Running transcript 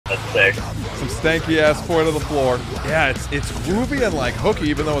That's sick. Some stanky ass four to the floor. Yeah, it's groovy and like hooky,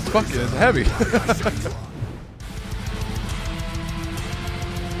 even though it's fucking heavy.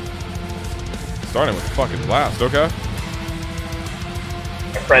 Starting with fucking blast, okay.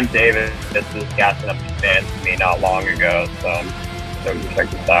 My friend David just was gassing up his band for me not long ago, so I'm going to check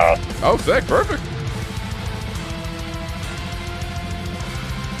this out. Oh, sick, perfect.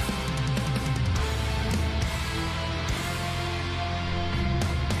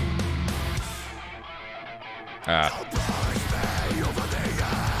 Ah.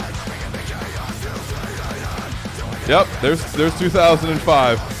 Yep, there's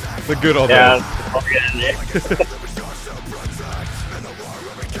 2005. The good old days. Yeah.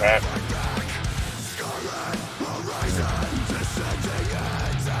 Right.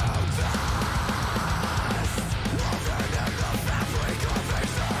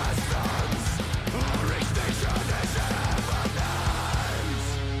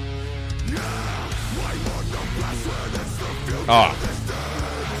 Ah.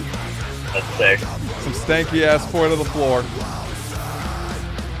 That's sick. Some stanky ass four to the floor.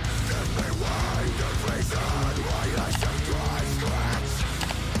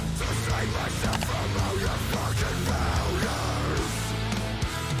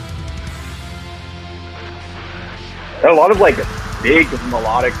 There are a lot of like big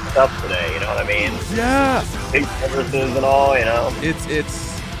melodic stuff today, you know what I mean? Yeah. Big choruses and all, you know?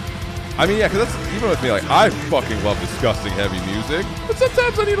 It's I mean, yeah, because that's even with me, like, I fucking love disgusting heavy music, but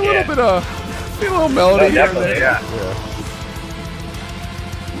sometimes I need a little bit of, need a little melody here and there. Yeah.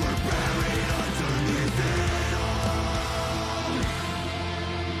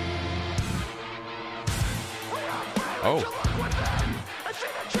 Oh.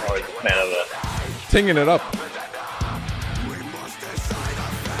 Always a fan of it. Tinging it up.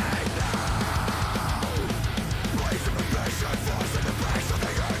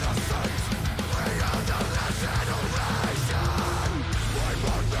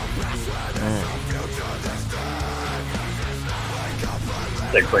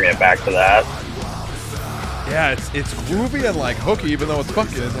 They bring it back to that. Yeah, it's groovy and like hooky, even though it's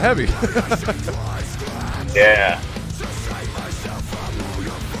fucking heavy. Yeah.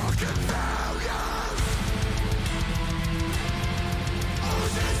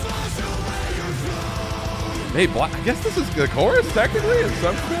 Hey, I guess this is the chorus technically in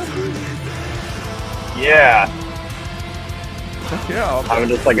some capacity. Yeah. Yeah. I'm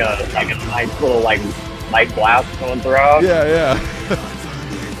just like a nice little like light blast going throughout. Yeah, yeah.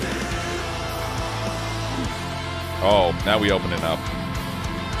 Oh, now we open it up.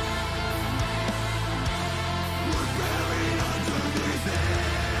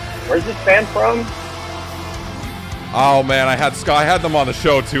 Where's this band from? Oh man, I had them on the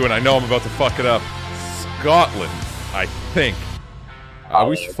show too, and I know I'm about to fuck it up. Scotland, I think. I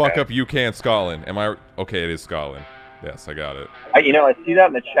always fuck up UK and Scotland. Am I okay? It is Scotland. Yes, I got it. You know, I see that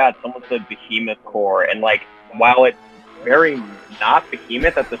in the chat. Someone said Behemoth Core, and like, while it's very not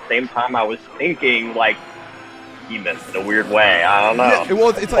Behemoth, at the same time, I was thinking like Behemoth in a weird way. I don't know. Yeah, well,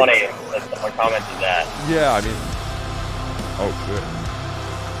 it's funny like, that someone commented that. Yeah, I mean, oh shit.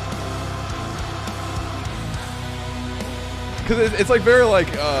 Because it's like very like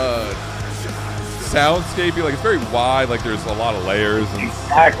soundscapey, like it's very wide, like there's a lot of layers. And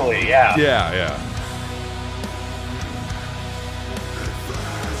exactly. Yeah. Yeah. Yeah.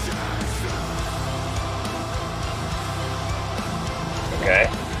 Okay.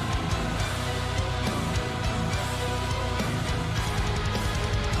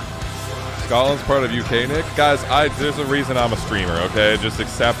 Scotland's part of UK, Nick. Guys, there's a reason I'm a streamer, okay? Just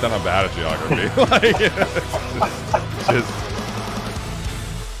accept that I'm bad at geography. Like, just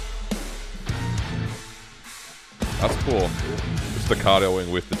that's cool.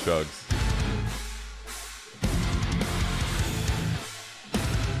 Staccatoing with the chugs.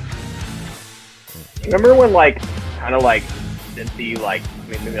 Remember when like kind of like synthy, like,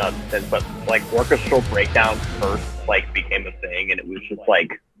 I mean, maybe not synth, but like orchestral breakdown first like became a thing, and it was just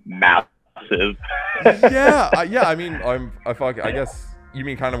like massive. Yeah, yeah. I mean, I guess you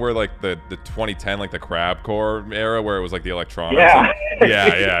mean kind of where like the 2010 like the crabcore era where it was like the electronics. Yeah.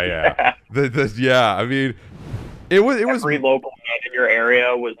 Yeah. Yeah. I mean, it was every local band in your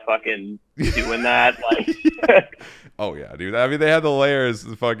area was fucking doing that. Like, oh yeah, dude. I mean, they had the layers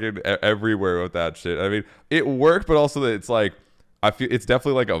fucking everywhere with that shit. I mean, it worked, but also it's like I feel it's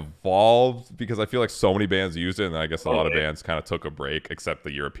definitely like evolved because I feel like so many bands used it, and I guess a lot of bands kind of took a break, except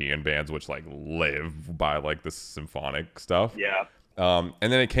the European bands, which like live by like the symphonic stuff. Yeah. And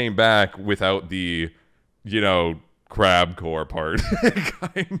then it came back without the, crabcore part,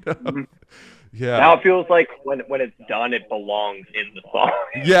 kind of. Yeah. Now it feels like when it's done, it belongs in the song.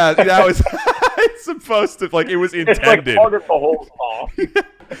 Yeah, that was it's supposed to, like, it was intended. It's like part of the whole song.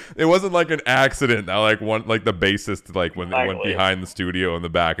 It wasn't like an accident that like the bassist like when they went behind the studio in the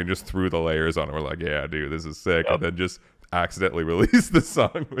back and just threw the layers on it. We're like, yeah, dude, this is sick, and then just accidentally released the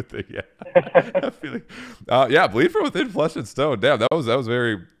song with it. Yeah, feeling. Yeah, Bleed From Within, Flesh and Stone. Damn, that was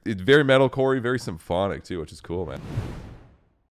very metalcore-y, very symphonic too, which is cool, man.